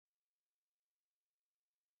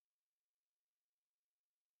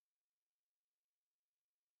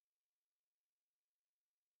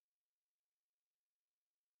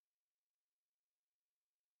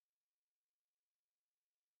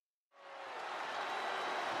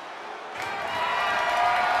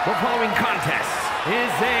The following contest is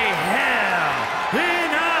a Hell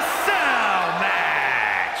in a Cell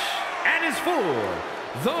match and is for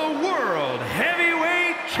the World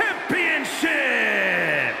Heavyweight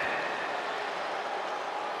Championship.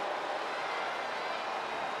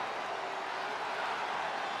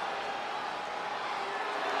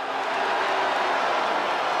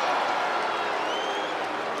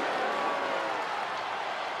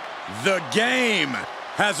 The game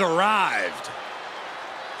has arrived.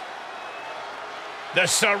 The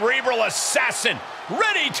cerebral assassin,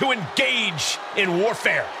 ready to engage in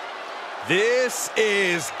warfare. This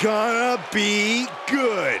is gonna be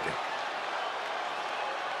good.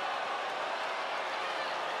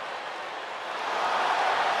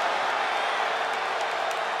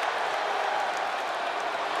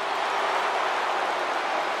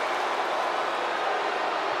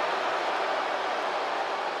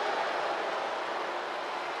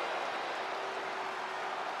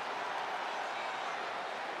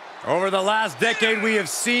 Over the last decade, we have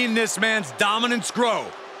seen this man's dominance grow.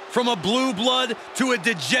 From a blue blood to a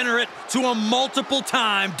degenerate to a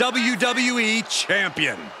multiple-time WWE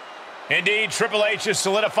champion. Indeed, Triple H has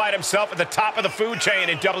solidified himself at the top of the food chain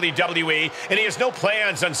in WWE, and he has no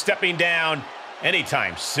plans on stepping down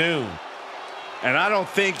anytime soon. And I don't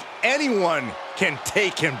think anyone can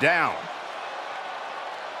take him down.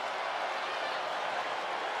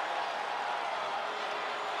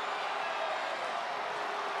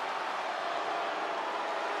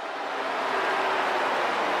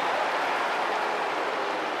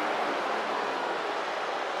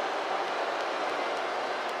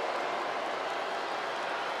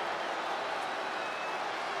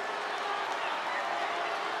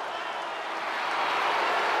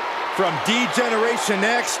 From D-Generation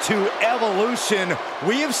X to Evolution,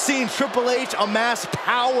 we have seen Triple H amass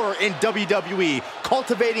power in WWE,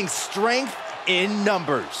 cultivating strength in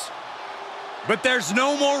numbers. But there's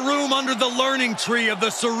no more room under the learning tree of the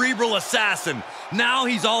cerebral assassin. Now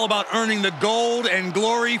he's all about earning the gold and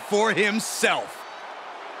glory for himself.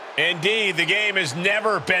 Indeed, the game has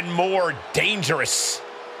never been more dangerous.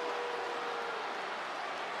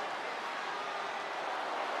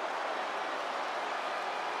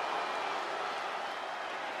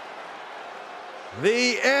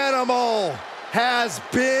 The animal has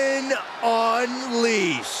been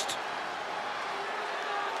unleashed.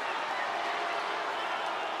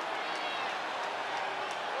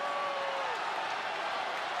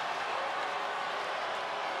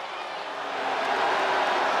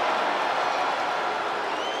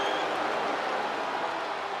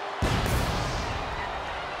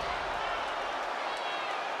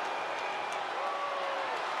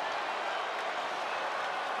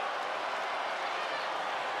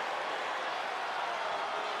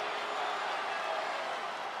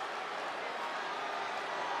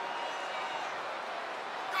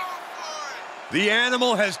 The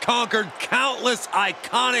animal has conquered countless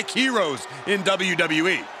iconic heroes in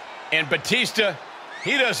WWE. And Batista,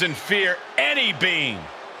 he doesn't fear any being.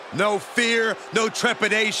 No fear, no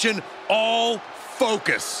trepidation, all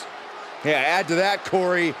focus. Yeah, add to that,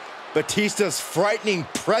 Corey, Batista's frightening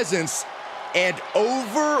presence and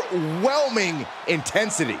overwhelming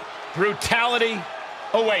intensity. Brutality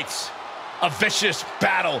awaits. A vicious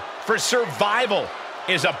battle for survival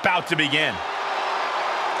is about to begin.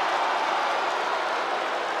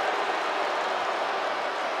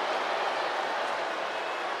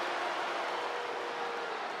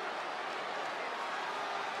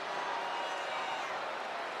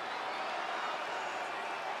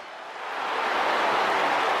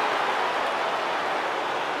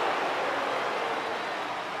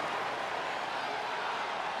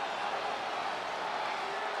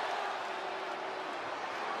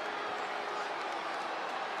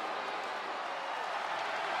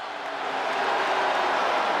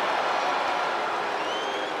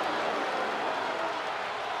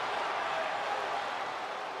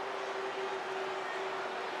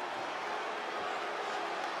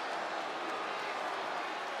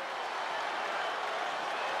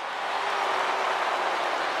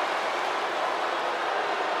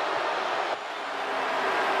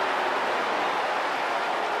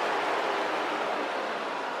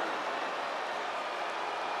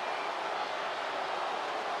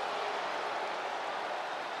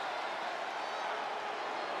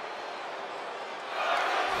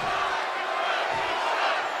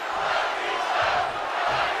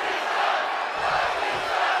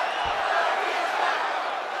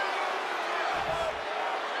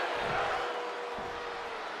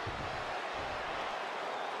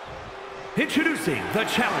 Introducing the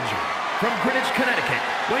challenger from Greenwich, Connecticut,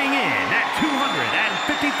 weighing in at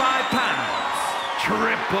 255 pounds,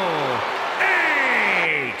 Triple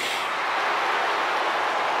H.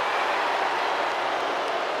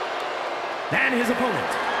 And his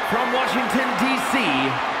opponent from Washington, D.C.,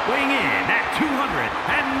 weighing in at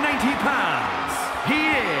 290 pounds,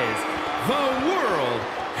 he is the World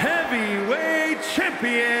Heavyweight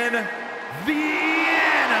Champion, the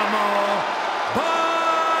Animal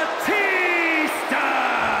Batista.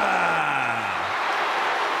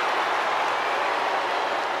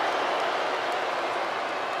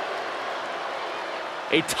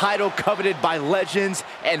 A title coveted by legends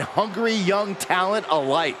and hungry young talent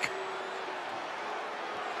alike.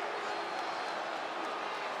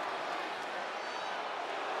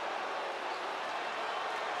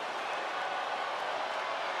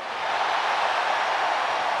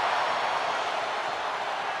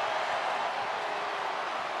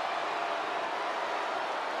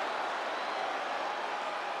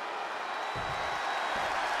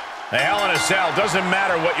 The Hell in a Cell, doesn't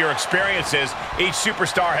matter what your experience is, each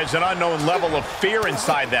superstar has an unknown level of fear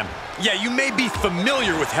inside them. Yeah, you may be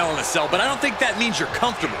familiar with Hell in a Cell, but I don't think that means you're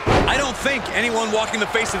comfortable. I don't think anyone walking the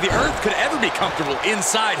face of the earth could ever be comfortable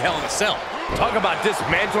inside Hell in a Cell. Talk about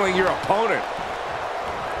dismantling your opponent.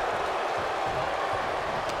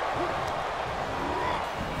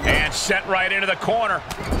 And sent right into the corner.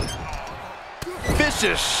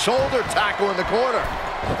 Vicious shoulder tackle in the corner.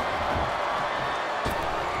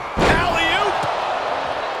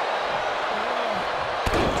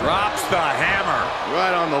 Drops the hammer.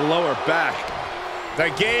 Right on the lower back. The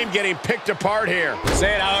game getting picked apart here.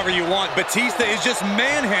 Say it however you want. Batista is just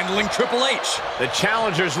manhandling Triple H. The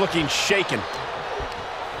challenger's looking shaken.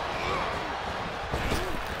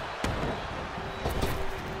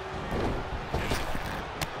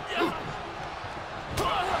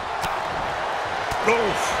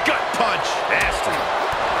 Oof, gut punch. Nasty.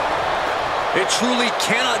 It truly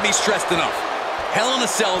cannot be stressed enough. Hell in a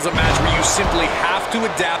Cell is a match where you simply have to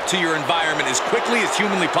adapt to your environment as quickly as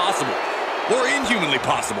humanly possible. Or inhumanly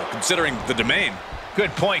possible, considering the domain.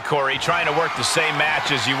 Good point, Corey. Trying to work the same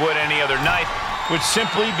match as you would any other night would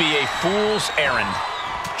simply be a fool's errand.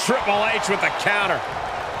 Triple H with the counter.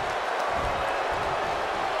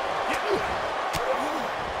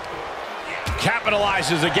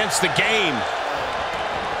 Capitalizes against the game.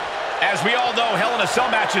 As we all know, Hell in a Cell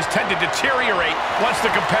matches tend to deteriorate once the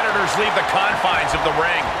competitors leave the confines of the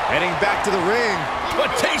ring. Heading back to the ring.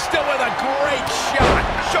 Batista with a great shot.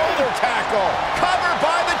 Shoulder tackle. Covered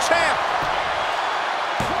by the champ.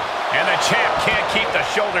 And the champ can't keep the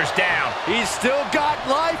shoulders down. He's still got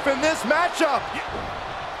life in this matchup.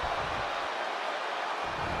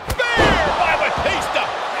 Spear by Batista.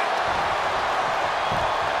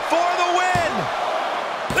 For the win.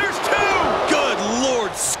 There's two. Good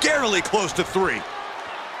Lord, scarily close to 3.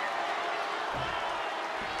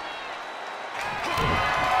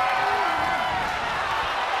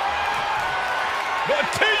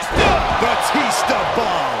 Batista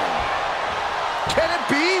bomb. Can it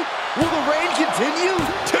be? Will the reign continue?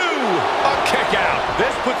 2. A kick out.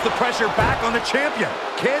 This puts the pressure back on the champion.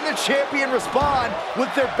 Can the champion respond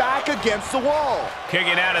with their back against the wall?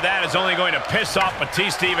 Kicking out of that is only going to piss off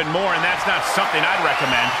Batista even more, and that's not something I'd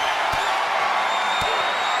recommend.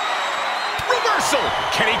 Reversal.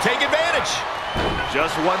 Can he take advantage?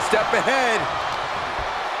 Just one step ahead.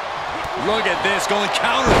 Look at this, going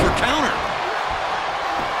counter for counter.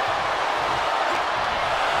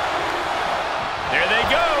 There they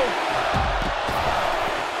go.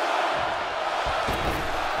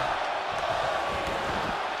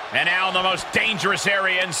 And now in the most dangerous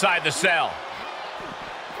area inside the cell.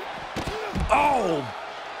 Oh!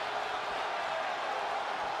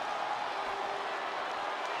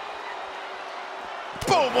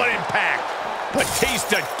 Boom, what impact.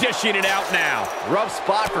 Batista dishing it out now. Rough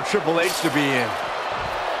spot for Triple H to be in.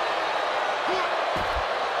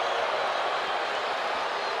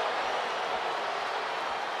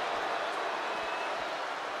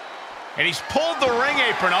 And he's pulled the ring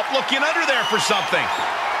apron up, looking under there for something.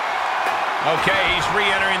 Okay, he's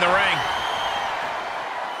re-entering the ring.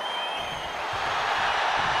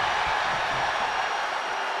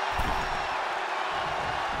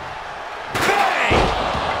 Bang!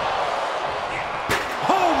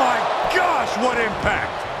 Oh my gosh, what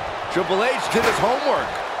impact! Triple H did his homework.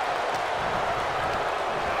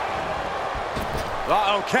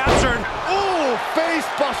 Uh-oh, captured. Ooh, face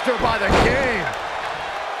buster by the game.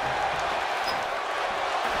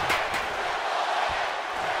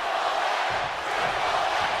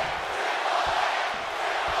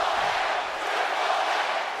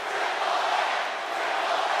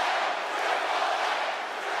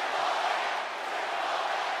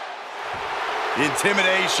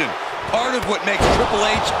 Intimidation, part of what makes Triple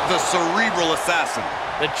H the cerebral assassin.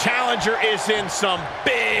 The challenger is in some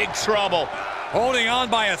big trouble. Holding on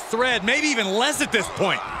by a thread, maybe even less at this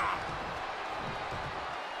point.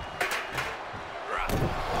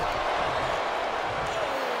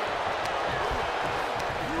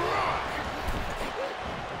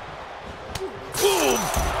 Boom!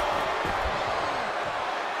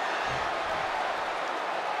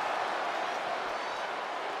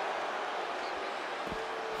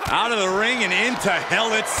 Out of the ring and into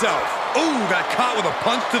hell itself. Ooh, got caught with a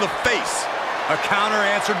punch to the face. A counter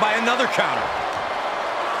answered by another counter.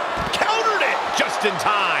 Countered it just in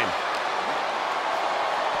time.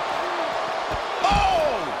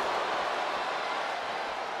 Oh!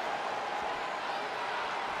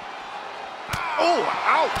 Oh,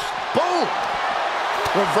 ouch. Boom.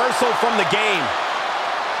 Reversal from the game.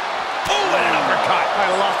 Oh, and an uppercut.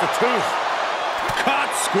 I lost a tooth.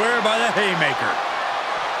 Caught square by the haymaker.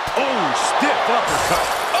 Oh, stiff uppercut.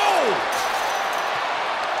 Oh!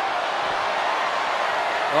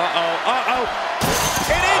 Uh-oh.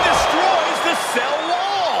 And he destroys the cell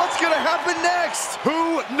wall. What's going to happen next?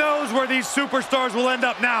 Who knows where these superstars will end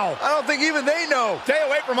up now? I don't think even they know. Stay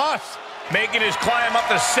away from us. Making his climb up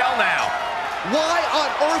the cell now. Why on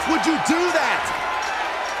earth would you do that?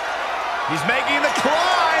 He's making the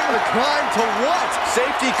climb. The climb to what?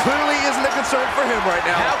 Safety clearly isn't a concern for him right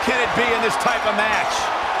now. How can it be in this type of match?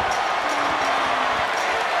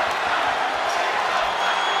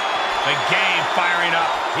 The game firing up.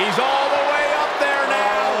 He's all the way up there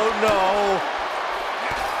now. Oh, no.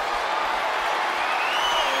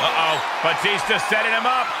 Uh-oh. Batista setting him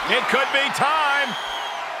up. It could be time.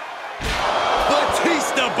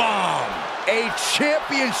 Batista bomb. A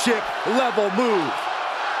championship level move.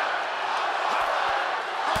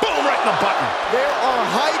 Boom, right in the button. There are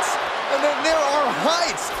heights, and then there are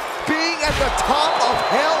heights. Being at the top of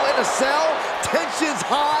hell in a cell, tensions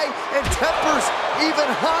high and tempers even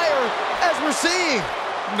higher, as we're seeing.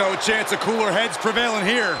 No chance of cooler heads prevailing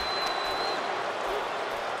here.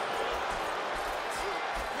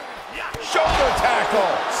 Shoulder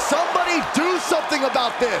tackle. Somebody do something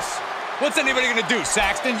about this. What's anybody gonna do,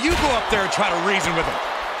 Saxton? You go up there and try to reason with him.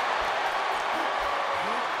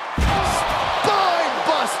 Spine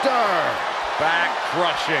buster. Back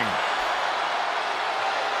crushing.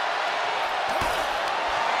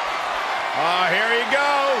 Here you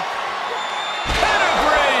go.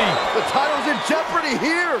 Pedigree. The title's in jeopardy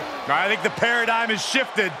here. I think the paradigm has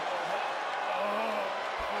shifted.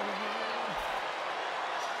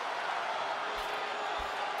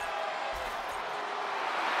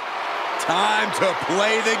 Time to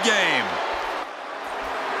play the game.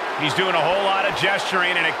 He's doing a whole lot of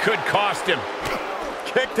gesturing, and it could cost him.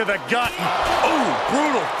 Kick to the gut. Ooh,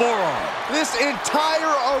 brutal forearm. This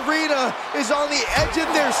entire arena is on the edge of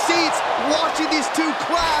their seats watching these two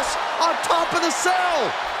clash on top of the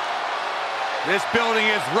cell. This building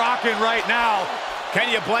is rocking right now.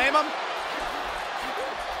 Can you blame him?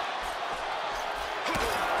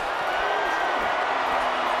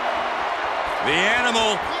 The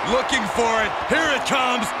animal looking for it. Here it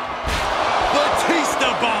comes.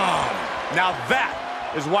 Batista bomb. Now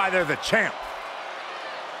that is why they're the champ.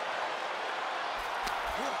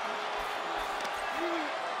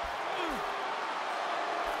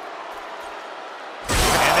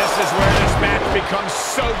 And this is where this match becomes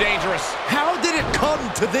so dangerous. How did it come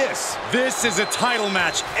to this? This is a title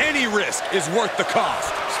match. Any risk is worth the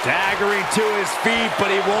cost. Staggering to his feet,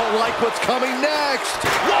 but he won't like what's coming next.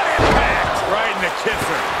 What impact! Right in the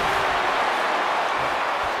kisser.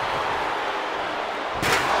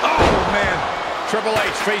 Oh, man. Triple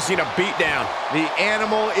H facing a beatdown. The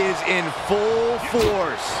animal is in full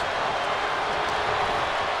force.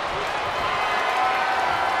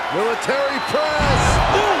 Military press.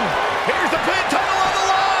 Boom! Here's the pin, title on the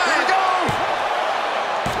line! Here we go!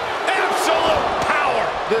 Absolute power!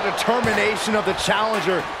 The determination of the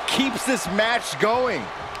challenger keeps this match going.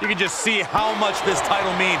 You can just see how much this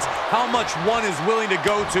title means, how much one is willing to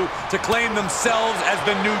go to claim themselves as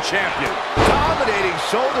the new champion. Dominating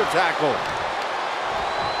shoulder tackle.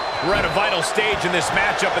 We're at a vital stage in this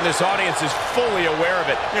matchup, and this audience is fully aware of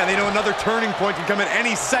it. Yeah, they know another turning point can come at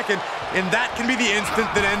any second, and that can be the instant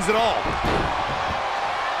that ends it all.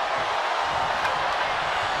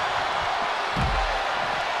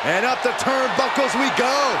 And up the turnbuckles we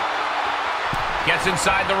go. Gets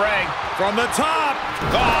inside the ring. From the top.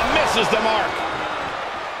 Oh, misses the mark.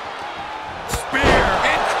 Spear.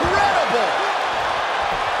 Incredible!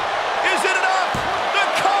 Is it enough? The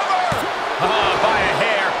cover! By a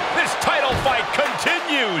hair. This title fight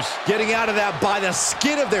continues. Getting out of that by the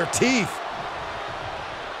skin of their teeth.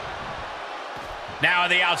 Now on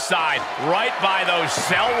the outside, right by those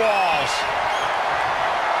cell walls.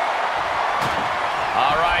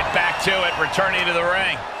 All right, back to it, returning to the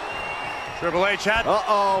ring. Triple H had...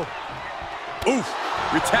 Uh-oh. Oof.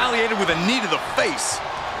 Retaliated with a knee to the face.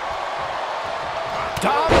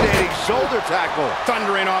 Dominating shoulder tackle.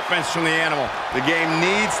 Thundering offense from the animal. The game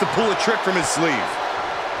needs to pull a trick from his sleeve.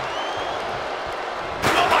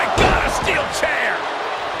 Oh my God, a steel chair!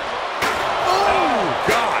 Oh,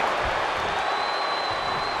 God.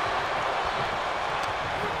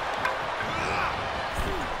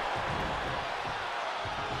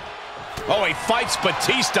 Oh, he fights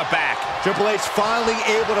Batista back. Triple H finally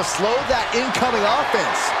able to slow that incoming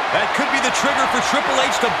offense. That could be the trigger for Triple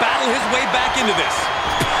H to battle his way back into this.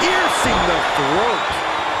 Piercing the throat.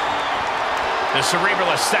 The cerebral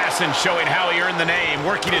assassin showing how he earned the name,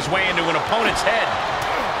 working his way into an opponent's head.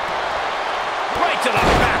 Right to the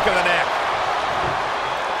back of the neck.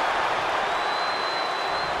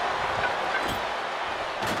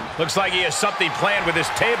 Looks like he has something planned with his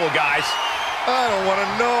table, guys. I don't want to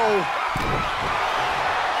know.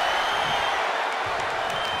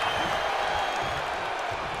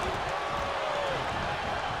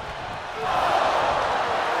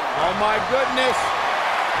 Oh, my goodness.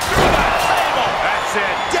 Through the table. That's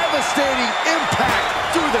it. Devastating impact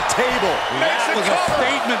through the table. That was a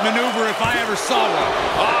statement maneuver if I ever saw one.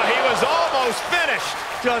 Oh, he was almost finished.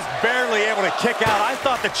 Just barely able to kick out. I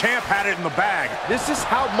thought the champ had it in the bag. This is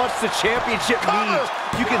how much the championship means.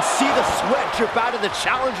 You can see the sweat drip out of the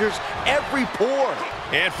challenger's every pore.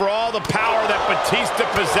 And for all the power that Batista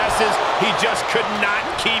possesses, he just could not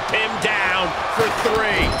keep him down for 3.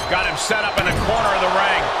 Got him set up in the corner of the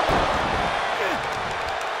ring.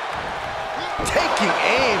 Taking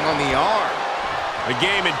aim on the arm. The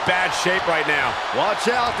game in bad shape right now. Watch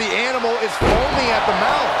out, the animal is foaming at the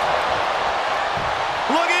mouth.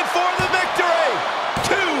 Looking for the victory.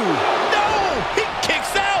 2. No, he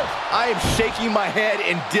kicks out. I am shaking my head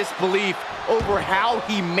in disbelief over how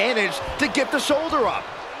he managed to get the shoulder up.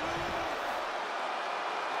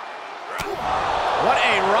 What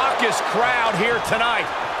a raucous crowd here tonight.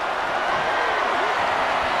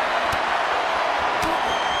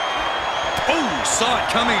 Oh, saw it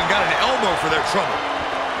coming and got an elbow for their trouble.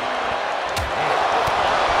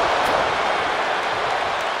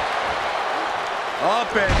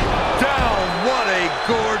 Up and down. What a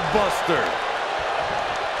gourd buster.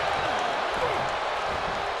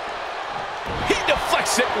 He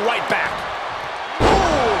deflects it right back.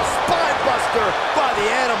 Ooh, spine buster by the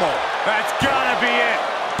animal. That's gotta be it.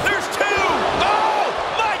 There's 2. Oh,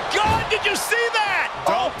 my God, did you see that?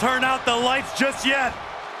 Don't turn out the lights just yet.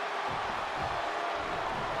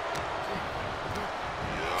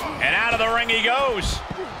 And out of the ring he goes.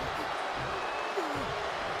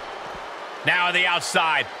 Now on the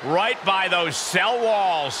outside, right by those cell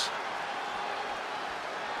walls.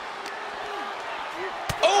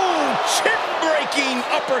 Oh, chin-breaking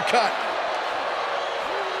uppercut.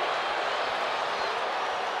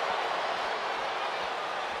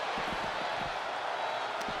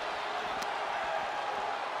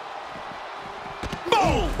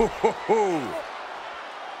 Boom!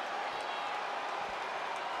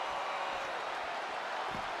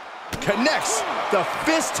 Connects the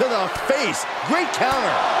fist to the face. Great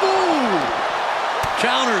counter. Ooh.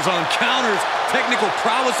 Counters on counters. Technical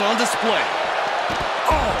prowess on display.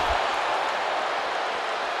 Oh.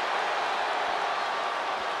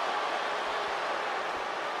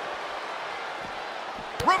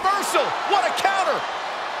 Reversal. What a counter.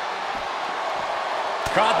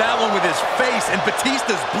 Caught that one with his face, and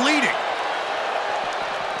Batista's bleeding.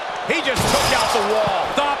 He just took out the wall.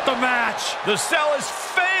 Stop the match. The cell has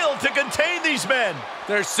failed to contain these men.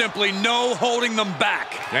 There's simply no holding them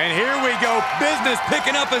back. And here we go. Business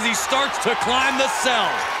picking up as he starts to climb the cell.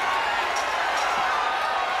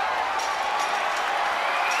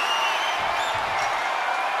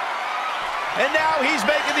 And now he's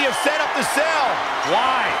making the ascent up the cell.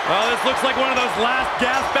 Why? Well, this looks like one of those last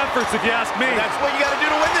gasp efforts, if you ask me. That's what you got to do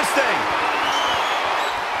to win this thing.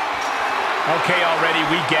 Okay, already,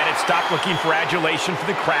 we get it. Stop looking for adulation for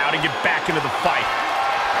the crowd and get back into the fight.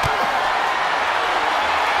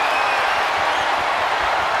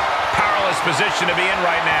 Powerless position to be in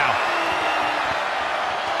right now.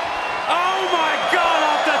 Oh, my God,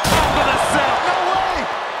 off the top of the cell. No way.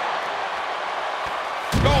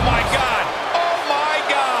 Oh, my God. Oh, my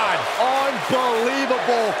God.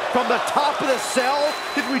 Unbelievable. From the top of the cell.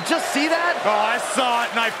 Did we just see that? Oh, I saw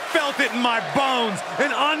it, and I felt it in my bones.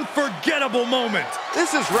 An unforgettable moment.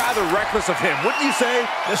 This is rather reckless of him, wouldn't you say?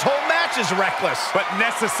 This whole match is reckless. But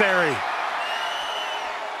necessary.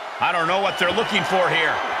 I don't know what they're looking for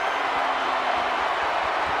here.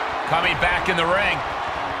 coming back in the ring.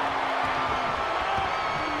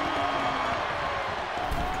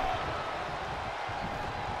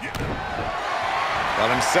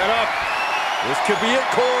 Got him set up. This could be it,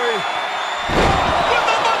 Corey. With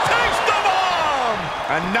the Batista bomb!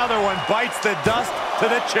 Another one bites the dust to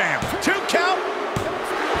the champ. 2 count.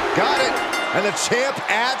 Got it. And the champ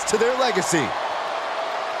adds to their legacy.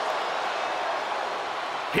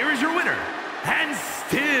 Here is your winner, and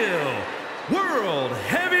still World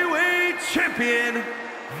Heavyweight Champion,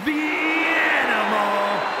 the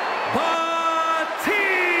Animal, Batista!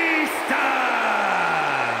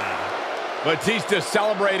 Batista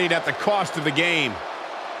celebrating at the cost of the game.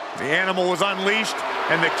 The Animal was unleashed,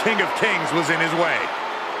 and the King of Kings was in his way.